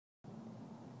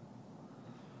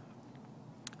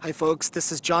Hi folks,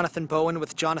 this is Jonathan Bowen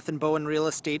with Jonathan Bowen Real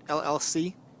Estate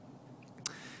LLC,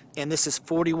 and this is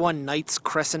 41 Knights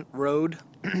Crescent Road,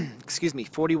 excuse me,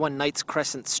 41 Knights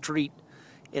Crescent Street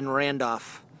in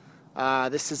Randolph.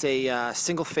 This is a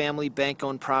single-family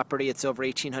bank-owned property. It's over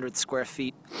 1,800 square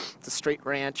feet. It's a straight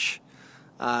ranch.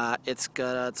 It's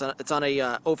on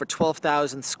a over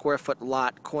 12,000 square foot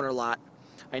lot, corner lot.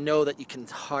 I know that you can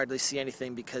hardly see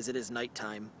anything because it is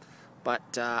nighttime.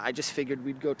 But I just figured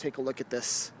we'd go take a look at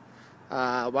this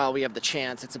while we have the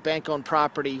chance. It's a bank-owned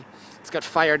property. It's got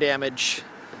fire damage.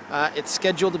 It's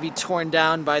scheduled to be torn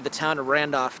down by the town of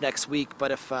Randolph next week,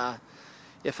 but if a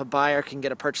buyer can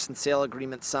get a purchase and sale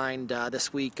agreement signed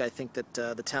this week, I think that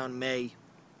the town may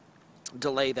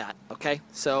delay that, okay?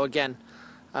 So again,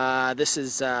 this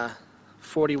is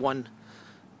 41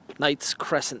 Knights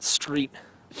Crescent Street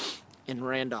in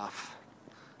Randolph.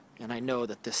 And I know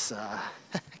that this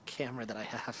camera that I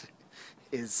have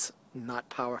is not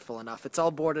powerful enough. It's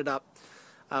all boarded up.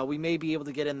 We may be able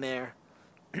to get in there.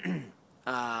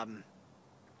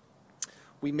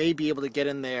 We may be able to get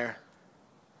in there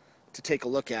to take a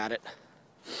look at it.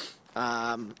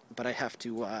 But I have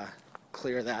to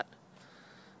clear that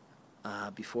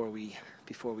before we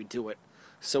do it.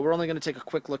 So we're only going to take a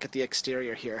quick look at the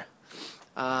exterior here.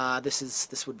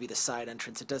 This would be the side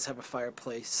entrance. It does have a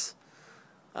fireplace.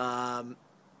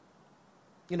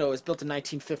 You know, it was built in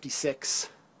 1956.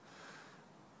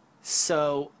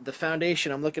 So the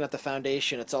foundation, I'm looking at the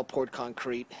foundation, it's all poured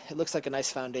concrete. It looks like a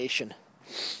nice foundation.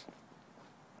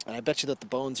 And I bet you that the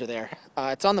bones are there.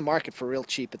 It's on the market for real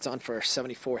cheap. It's on for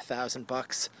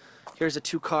 $74,000. Here's a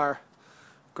two-car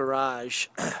garage,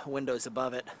 windows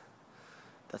above it.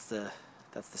 That's the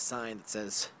sign that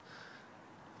says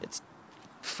it's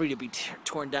free to be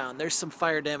torn down. There's some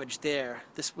fire damage there.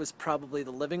 This was probably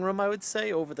the living room, I would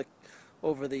say, over the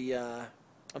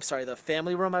I'm sorry, the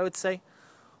family room, I would say,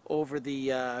 over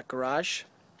the garage.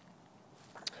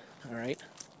 All right.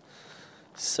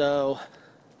 So,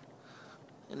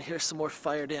 and here's some more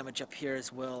fire damage up here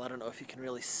as well. I don't know if you can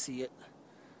really see it.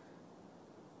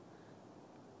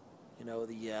 You know,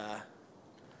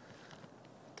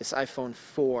 this iPhone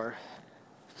 4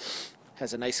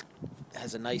 has a nice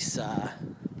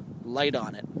light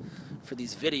on it for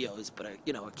these videos, but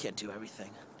you know, it can't do everything.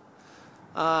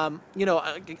 You know,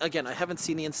 again, I haven't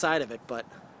seen the inside of it, but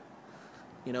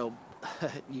you know,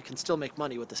 you can still make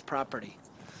money with this property.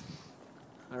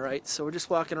 All right, so we're just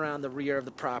walking around the rear of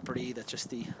the property. That's just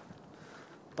the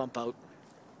bump out.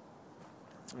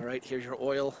 All right, here's your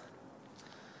oil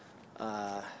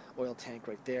tank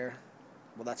right there.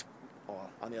 Well, that's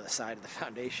on the other side of the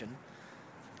foundation.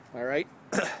 All right,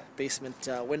 basement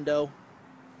window.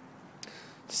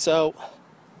 So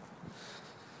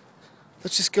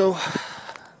let's just go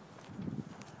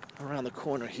around the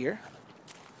corner here.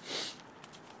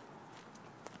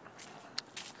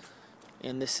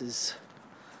 And this is,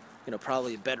 you know,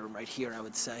 probably a bedroom right here, I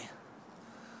would say.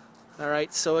 All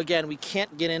right, so again, we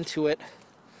can't get into it,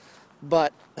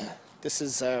 but this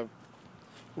is a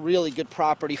really good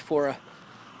property for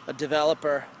a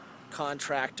developer,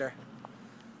 contractor.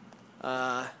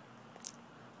 I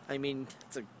mean,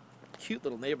 it's a cute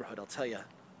little neighborhood, I'll tell you.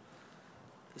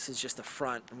 This is just the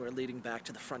front, and we're leading back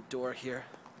to the front door here.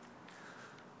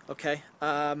 Okay,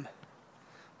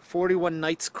 41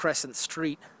 Knights Crescent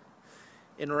Street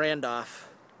in Randolph.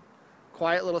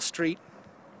 Quiet little street.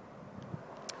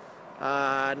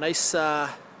 Nice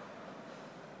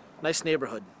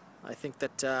neighborhood. I think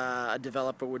that a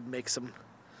developer would make some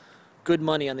good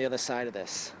money on the other side of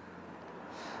this.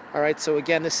 All right, so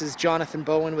again, this is Jonathan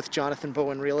Bowen with Jonathan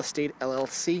Bowen Real Estate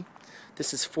LLC.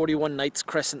 This is 41 Knights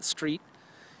Crescent Street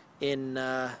in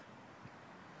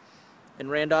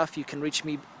Randolph. You can reach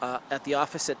me at the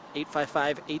office at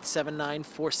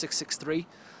 855-879-4663.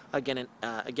 Again,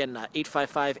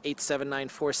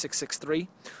 855-879-4663,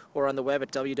 or on the web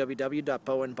at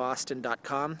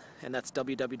www.bowenboston.com, and that's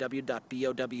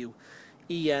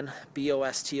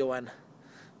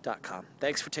www.bowenboston.com.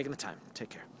 Thanks for taking the time.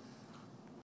 Take care.